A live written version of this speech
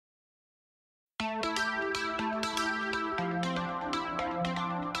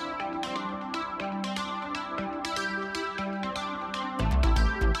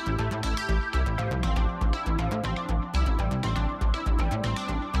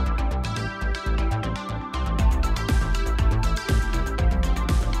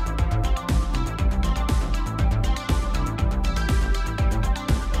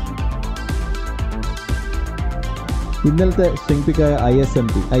ഇന്നലത്തെ swing പിക്കായ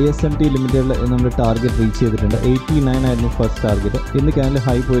ISMT ലിമിറ്റഡിൽ നമ്മൾ ടാർഗറ്റ് റീച്ച് ചെയ്തിട്ടുണ്ട്. 89 ആയിരുന്നു ഫസ്റ്റ് ടാർഗറ്റ്. ഇന്ന് ക്യാൻഡിൽ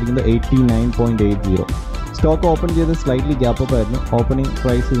ഹൈ പോയിരിക്കുന്നത് 89.80. സ്റ്റോക്ക് ഓപ്പൺ ചെയ്ത് സ്ലൈറ്റ്ലി ഗ്യാപ്പ് അപ്പ് ആയിരുന്നു. ഓപ്പണിംഗ്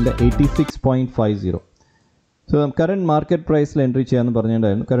പ്രൈസ് ഇതിൻ്റെ 86.50. സോ കറണ്ട് മാർക്കറ്റ് പ്രൈസിൽ എൻട്രി ചെയ്യാമെന്ന്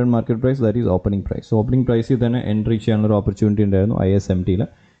പറഞ്ഞിട്ടുണ്ടായിരുന്നു. Current market price that is opening price. So opening പ്രൈസിൽ തന്നെ എൻട്രി ചെയ്യാനുള്ളൊരു ഓപ്പർച്യൂണിറ്റി ഉണ്ടായിരുന്നു ISMTയിൽ.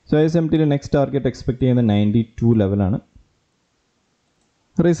 സോ ISMTയിൽ നെക്സ്റ്റ് ടാർഗറ്റ് എക്സ്പെക്ട് ചെയ്യുന്നത് 92 ലെവലാണ്.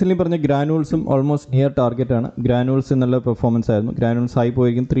 റീസെൻ്റ്ലി പറഞ്ഞ ഗ്രാനുവൽസും ഓൾമോസ്റ്റ് നിയർ ടാർഗറ്റ് ആണ്. ഗ്രാനുവൽസ് നല്ല പെർഫോമൻസ് ആയിരുന്നു. ഗ്രാനുവൽസ് ഹൈ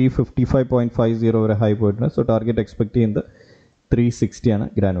പോയിരിക്കും 355.50 വരെ ഹൈ പോയിട്ടുണ്ട്. സോ ടാർഗറ്റ് എക്സ്പെക്ട് ചെയ്യുന്നത് 360 ആണ്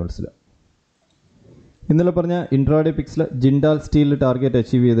ഗ്രാനുവൽസിൽ. ഇന്നലെ പറഞ്ഞ ഇൻട്രാഡേ പിക്സിൽ ജിൻഡാൽ സ്റ്റീലിൽ ടാർഗറ്റ്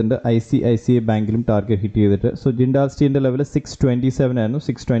അച്ചീവ് ചെയ്തിട്ടുണ്ട്. ICICI ബാങ്കിലും ടാർഗറ്റ് ഹിറ്റ് ചെയ്തിട്ട്. സോ ജിൻഡാൽ സ്റ്റീലിൻ്റെ ലെവൽ 627 ആയിരുന്നു.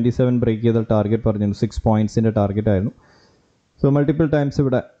 627 ബ്രേക്ക് ചെയ്താൽ ടാർഗറ്റ് പറഞ്ഞിരുന്നു 6 പോയിൻറ്റ്സിൻ്റെ ടാർഗറ്റ് ആയിരുന്നു. സോ മൾട്ടിപ്പിൾ ടൈംസ്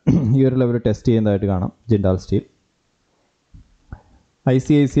ഇവിടെ ഈ ഒരു ലെവൽ ടെസ്റ്റ് ചെയ്യുന്നതായിട്ട് കാണാം ജിൻഡാൽ സ്റ്റീൽ.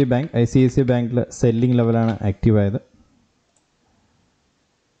 ICICI ബാങ്കിൽ സെല്ലിംഗ് ലെവലാണ് ആക്റ്റീവ് ആയത്.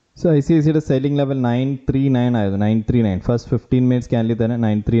 സോ ICICIയുടെ സെല്ലിംഗ് ലെവൽ 939 ആയിരുന്നു. 939 ഫസ്റ്റ് 15 മിനിറ്റ്സ് ക്യാൻഡിൽ തന്നെ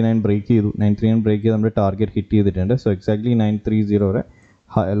 939 ബ്രേക്ക് ചെയ്തു. 939 ബ്രേക്ക് ചെയ്ത് നമ്മുടെ ടാർഗറ്റ് ഹിറ്റ് ചെയ്തിട്ടുണ്ട്. സോ എക്സാക്ട്ലി 930 വരെ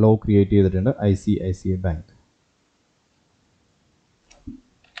ലോ ക്രിയേറ്റ് ചെയ്തിട്ടുണ്ട് ICICI ബാങ്ക്.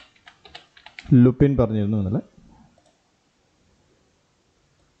 ലുപ്പിൻ പറഞ്ഞിരുന്നു ഇന്നലെ.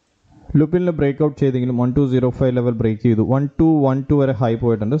 ലുപ്പിനിൽ ബ്രേക്ക് ഔട്ട് ചെയ്തെങ്കിലും 1205 ലെവൽ ബ്രേക്ക് ചെയ്തു. 1212 വരെ ഹൈ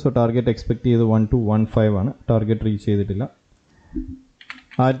പോയിട്ടുണ്ട്. സോ ടാർഗറ്റ് എക്സ്പെക്ട് ചെയ്ത് 1215 ആണ്. ടാർഗറ്റ് റീച്ച് ചെയ്തിട്ടില്ല.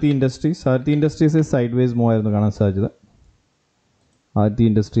 ആരതി ഇൻഡസ്ട്രീസ് സൈഡ് വേസ് മൂവ് ആയിരുന്നു കാണാൻ സാധ്യത. ആരതി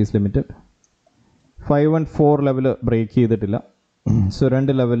ഇൻഡസ്ട്രീസ് ലിമിറ്റഡ് 514 ലെവൽ ബ്രേക്ക് ചെയ്തിട്ടില്ല. സോ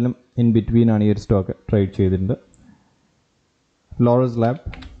രണ്ട് ലെവലിനും ഇൻ ബിറ്റ്വീൻ ആണ് ഈ ഒരു സ്റ്റോക്ക് ട്രേഡ് ചെയ്തിട്ടുണ്ട്.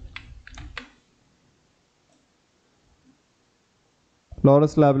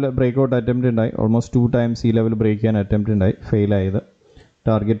 ലോറസ് ലാബിൽ ബ്രേക്ക് ഔട്ട് അറ്റംപ്റ്റ് ഉണ്ടായി. ഓൾമോസ്റ്റ് 2 ടൈംസ് ഈ ലെവൽ ബ്രേക്ക് ചെയ്യാൻ അറ്റംപ്റ്റ് ഉണ്ടായി. ഫെയിൽ ആയത്.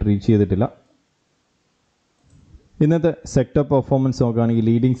 ടാർഗറ്റ് റീച്ച് ചെയ്തിട്ടില്ല. ഇന്നത്തെ സെക്ടർ പെർഫോമൻസ് നോക്കുകയാണെങ്കിൽ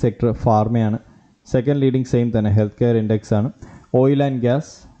leading sector ഫാർമയാണ്. Second leading same തന്നെ ഹെൽത്ത് കെയർ ഇൻഡെക്സ് ആണ്. Oil and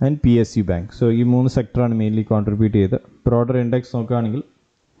gas and PSU bank. So ഈ 3 സെക്ടറാണ് മെയിൻലി കോൺട്രിബ്യൂട്ട് ചെയ്ത്. ബ്രോഡർ ഇൻഡെക്സ് നോക്കുകയാണെങ്കിൽ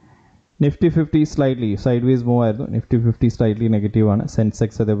Nifty 50 slightly side vase move ആയിരുന്നു. നിഫ്റ്റി 50 സ്ലൈറ്റ്ലി നെഗറ്റീവാണ്.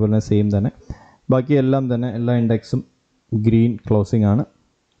 സെൻസെക്സ് അതേപോലെ തന്നെ സെയിം തന്നെ. ബാക്കി എല്ലാം തന്നെ എല്ലാ ഇൻഡെക്സും ഗ്രീൻ ക്ലോസിംഗ് ആണ്.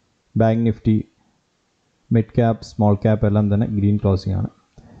 Bank Nifty, mid cap, small cap എല്ലാം തന്നെ ഗ്രീൻ ക്ലോസിംഗ് ആണ്.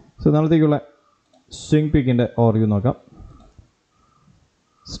 സോ നാളത്തേക്കുള്ള സ്വിംഗ് പിക്കിൻ്റെ ഓർവ്യൂ നോക്കാം.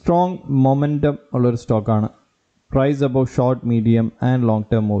 സ്ട്രോങ് മൊമെൻറ്റം ഉള്ളൊരു സ്റ്റോക്കാണ്. Price above short, medium and long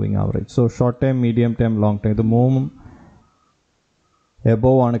term moving average. So short time, medium time, long time ഇത് മൂന്നും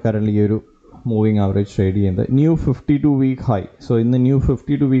എബോവ് ആണ് കറൻറ്റ്ലി ഈ ഒരു മൂവിങ് ആവറേജ് ട്രേഡ് ചെയ്യുന്നത്. New 52 week high. സോ ഇന്ന് ന്യൂ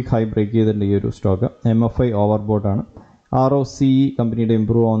 52 വീക്ക് ഹൈ ബ്രേക്ക് ചെയ്തിട്ടുണ്ട് ഈ ഒരു സ്റ്റോക്ക്. MFI ഓവർബോട്ടാണ്. ROCE കമ്പനിയുടെ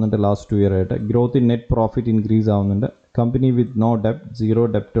ഇമ്പ്രൂവ് ആവുന്നുണ്ട് ലാസ്റ്റ് 2 ഇയർ ആയിട്ട്. Growth in net profit increase ആവുന്നുണ്ട്. കമ്പനി വിത്ത് നോ ഡെപ്റ്റ്, 0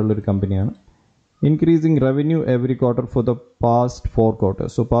 ഡെപ്റ്റ് ഉള്ളൊരു കമ്പനിയാണ്. Increasing revenue every quarter for the past 4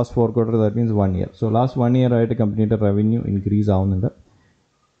 quarters. So past 4 quarter that means 1 year. So last 1 year ആയിട്ട് കമ്പനിയുടെ revenue increase ആവുന്നുണ്ട്.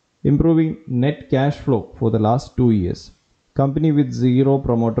 Improving net cash flow for the last 2 years. Company with 0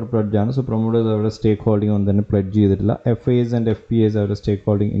 promoter pledge ആണ്. So promoters അവരുടെ സ്റ്റേക്ക് holding ഒന്നും തന്നെ pledge ചെയ്തിട്ടില്ല. FIs and FPAs അവരുടെ സ്റ്റേക്ക്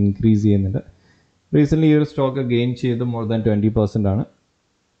holding increase ചെയ്യുന്നുണ്ട്. റീസെൻ്റ്ലി ഈ ഒരു സ്റ്റോക്ക് ഗെയിൻ ചെയ്ത് മോർ ദാൻ 20% ആണ്.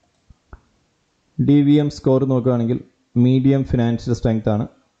 DVM സ്കോർ നോക്കുകയാണെങ്കിൽ മീഡിയം ഫിനാൻഷ്യൽ സ്ട്രെങ്ത് ആണ്.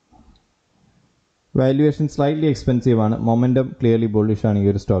 വാല്യുവേഷൻ സ്ലൈറ്റ്ലി എക്സ്പെൻസീവ് ആണ്. മൊമെൻറ്റം ക്ലിയർലി ബുള്ളിഷ് ആണ് ഈ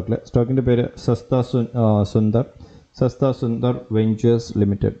ഒരു സ്റ്റോക്കിൽ. സ്റ്റോക്കിൻ്റെ പേര് സസ്ത Sundar ventures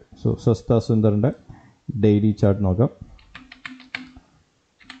limited. So സസ്ത സുന്ദറിൻ്റെ daily chart നോക്കാം.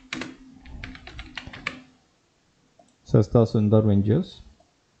 സസ്ത സുന്ദർ വെഞ്ചേഴ്സ്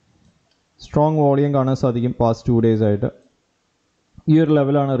സ്ട്രോങ് വോളിയം കാണാൻ സാധിക്കും പാസ്റ്റ് 2 days ആയിട്ട്. ഈ ഒരു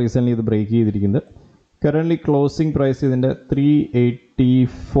ലെവലാണ് റീസെൻ്റ്ലി ഇത് ബ്രേക്ക് ചെയ്തിരിക്കുന്നത്. കറൻ്റ്ലി ക്ലോസിംഗ് പ്രൈസ് ഇതിൻ്റെ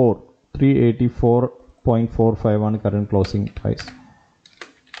 384.45 ആണ് current closing price.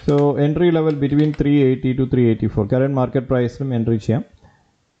 So entry level between 380 to 384. Current market പ്രൈസിലും entry ചെയ്യാം,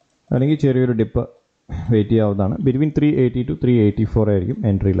 അല്ലെങ്കിൽ ചെറിയൊരു ഡിപ്പ് വെയിറ്റ് ചെയ്യാവുന്നതാണ്. ബിറ്റ്വീൻ 380 to 384 ആയിരിക്കും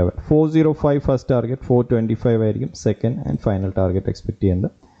എൻട്രി ലെവൽ. 405 ഫസ്റ്റ് ടാർഗറ്റ്, 425 ആയിരിക്കും second and final target expect ചെയ്യുന്നത്.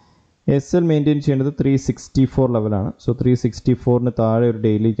 SL മെയിൻറ്റെയിൻ ചെയ്യേണ്ടത് 364 ലെവലാണ്. സോ 364ന് താഴെ ഒരു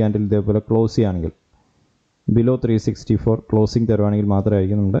ഡെയിലി ക്യാൻഡിൽ ഇതേപോലെ ക്ലോസ് ചെയ്യുകയാണെങ്കിൽ, ബിലോ 364 ക്ലോസിംഗ് തരുവാണെങ്കിൽ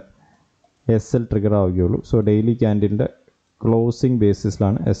മാത്രമായിരിക്കും നമ്മുടെ SL ട്രിഗർ ആവുകയുള്ളൂ. സോ ഡെയിലി ക്യാൻഡിലിൻ്റെ ക്ലോസിംഗ്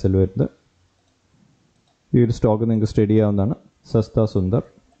ബേസിസിലാണ് SL വരുന്നത്. ഈ ഒരു സ്റ്റോക്ക് നിങ്ങൾക്ക് സ്റ്റഡി ചെയ്യാവുന്നതാണ്. സസ്ത Sundar.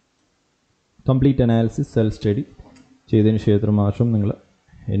 Complete analysis self study ചെയ്തതിന് ശേഷം മാത്രം നിങ്ങൾ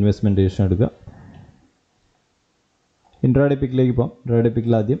ഇൻവെസ്റ്റ്മെൻറ്റ് ഡിസിഷൻ എടുക്കുക. ഇൻട്രാഡേ പിക്കിലേക്ക് പോകാം. ഇൻട്രാഡേ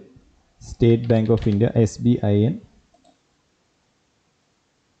പിക്കിൽ ആദ്യം state bank of India SBIN.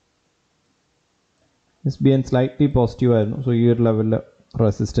 SBN slightly positive ആയിരുന്നു. സോ ഈ ഒരു ലെവലിൽ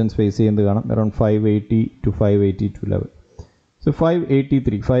റെസിസ്റ്റൻസ് ഫേസ് ചെയ്യുന്നത് കാണാം around 580 to 582 level. So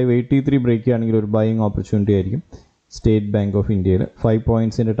 583 break ചെയ്യുകയാണെങ്കിൽ ഒരു ബൈയിങ് ഓപ്പർച്യൂണിറ്റി ആയിരിക്കും. സ്റ്റേറ്റ് ബാങ്ക് ഓഫ് ഇന്ത്യയിൽ 5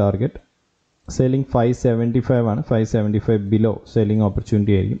 പോയിൻറ്റ്സിൻ്റെ ടാർഗറ്റ്, സെല്ലിംഗ് 575 ആണ്. 575 ബിലോ സെല്ലിംഗ്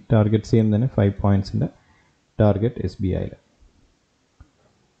ഓപ്പർച്യൂണിറ്റി ആയിരിക്കും. ടാർഗറ്റ് സെയിം തന്നെ 5 പോയിൻറ്റ്സിൻ്റെ ടാർഗറ്റ് SBIയിൽ.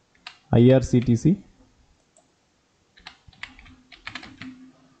 IRCTC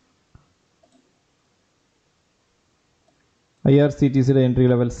IRCTCയുടെ എൻട്രി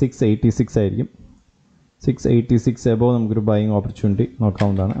ലെവൽ 686 ആയിരിക്കും. 686 എബോവ് നമുക്കൊരു ബൈയിങ് ഓപ്പർച്യൂണിറ്റി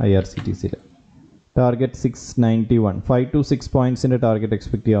നോക്കാവുന്നതാണ് IRCTCയിൽ. ടാർഗറ്റ് 691, 5 to 6 പോയിൻറ്റ്സിൻ്റെ ടാർഗറ്റ്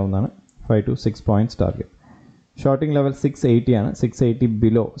എക്സ്പെക്ട് ചെയ്യാവുന്നതാണ്. 5 to 6 points target. Shorting level 680 ആണ്. 680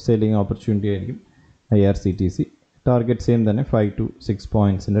 ബിലോ സെല്ലിംഗ് ഓപ്പർച്യൂണിറ്റി ആയിരിക്കും IRCTC. ടാർഗറ്റ് സെയിം തന്നെ 5 to 6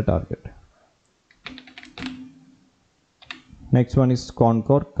 പോയിൻറ്റ്സിൻ്റെ target. Next one is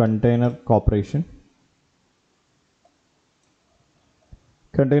Concor container corporation.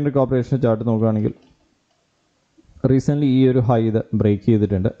 Container corporation chart നോക്കുകയാണെങ്കിൽ recently ഈ ഒരു ഹൈ ഇത് ബ്രേക്ക്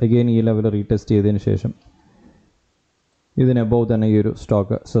ചെയ്തിട്ടുണ്ട്. അഗെയിൻ ഈ ലെവൽ റീടെസ്റ്റ് ചെയ്തതിന് ശേഷം ഇതിന് എബോവ് തന്നെ ഈ ഒരു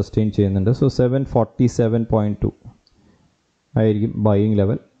സ്റ്റോക്ക് സസ്റ്റെയിൻ ചെയ്യുന്നുണ്ട്. സോ 747.2 ആയിരിക്കും ബൈയിങ്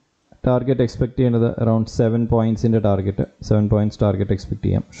ലെവൽ. ടാർഗറ്റ് എക്സ്പെക്ട് ചെയ്യുന്നത് around 7 പോയിൻറ്റ്സിൻ്റെ target, 7 points target expect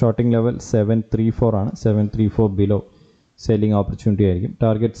ചെയ്യാം. ഷോർട്ടിംഗ് ലെവൽ 734 ആണ്. 734 ബിലോ സെല്ലിംഗ് ഓപ്പർച്യൂണിറ്റി ആയിരിക്കും.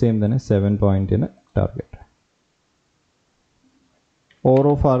 ടാർഗറ്റ് സെയിം തന്നെ 7 പോയിൻറ്റിന് target.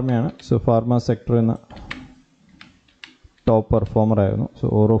 Auro ഫാർമയാണ്. So pharma sector എന്ന ടോപ്പ് പെർഫോമർ ആയിരുന്നു. സോ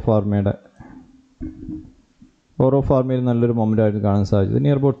ഓറോ ഫാർമയിൽ നല്ലൊരു മൊമെൻ്റ് ആയിട്ട് കാണാൻ സാധിച്ചത്.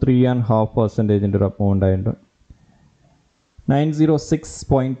 നിയർ അബൌട്ട് 3.5% ഒരു അപ്പ് മൂവ്മെൻ്റ് ആയിട്ടുണ്ട്.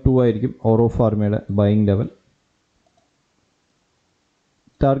 906.2 ആയിരിക്കും Auro ഫാർമയുടെ buying level.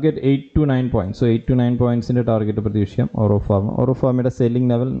 Target 8 to 9 points. So 8 to 9 പോയിൻറ്റ്സിൻ്റെ target പ്രതീക്ഷിക്കാം ഓറോ ഫാർമയുടെ സെല്ലിംഗ്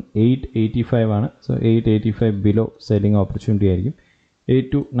ലെവൽ 885 ആണ്. സോ 885 ബിലോ സെല്ലിംഗ് ഓപ്പർച്യൂണിറ്റി ആയിരിക്കും. 8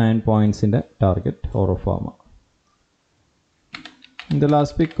 to 9 പോയിൻറ്റ്സിൻ്റെ target Auro pharma. The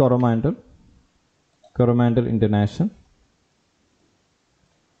last pick Coromandel International.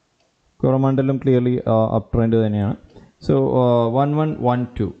 Coromandelum clearly uptrend തന്നെയാണ്. So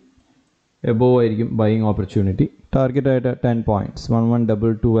 1112 above ആയിരിക്കും buying opportunity. Target ആയിട്ട് 10 points,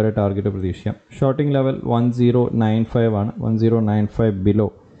 1122 വരെ target പ്രതീക്ഷിക്കാം. Shorting level 1095 ആണ്. 1095 below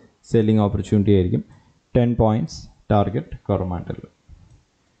selling opportunity ആയിരിക്കും. 10 points target Coromandel.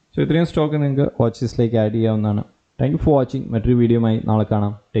 So ഇത്രയും stock നിങ്ങൾക്ക് വാച്ച് ലിസ്റ്റിലേക്ക് ആഡ് ചെയ്യാവുന്നതാണ്. Thank you for watching. മറ്റൊരു വീഡിയോയുമായി നാളെ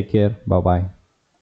കാണാം. Take care. ബൈ.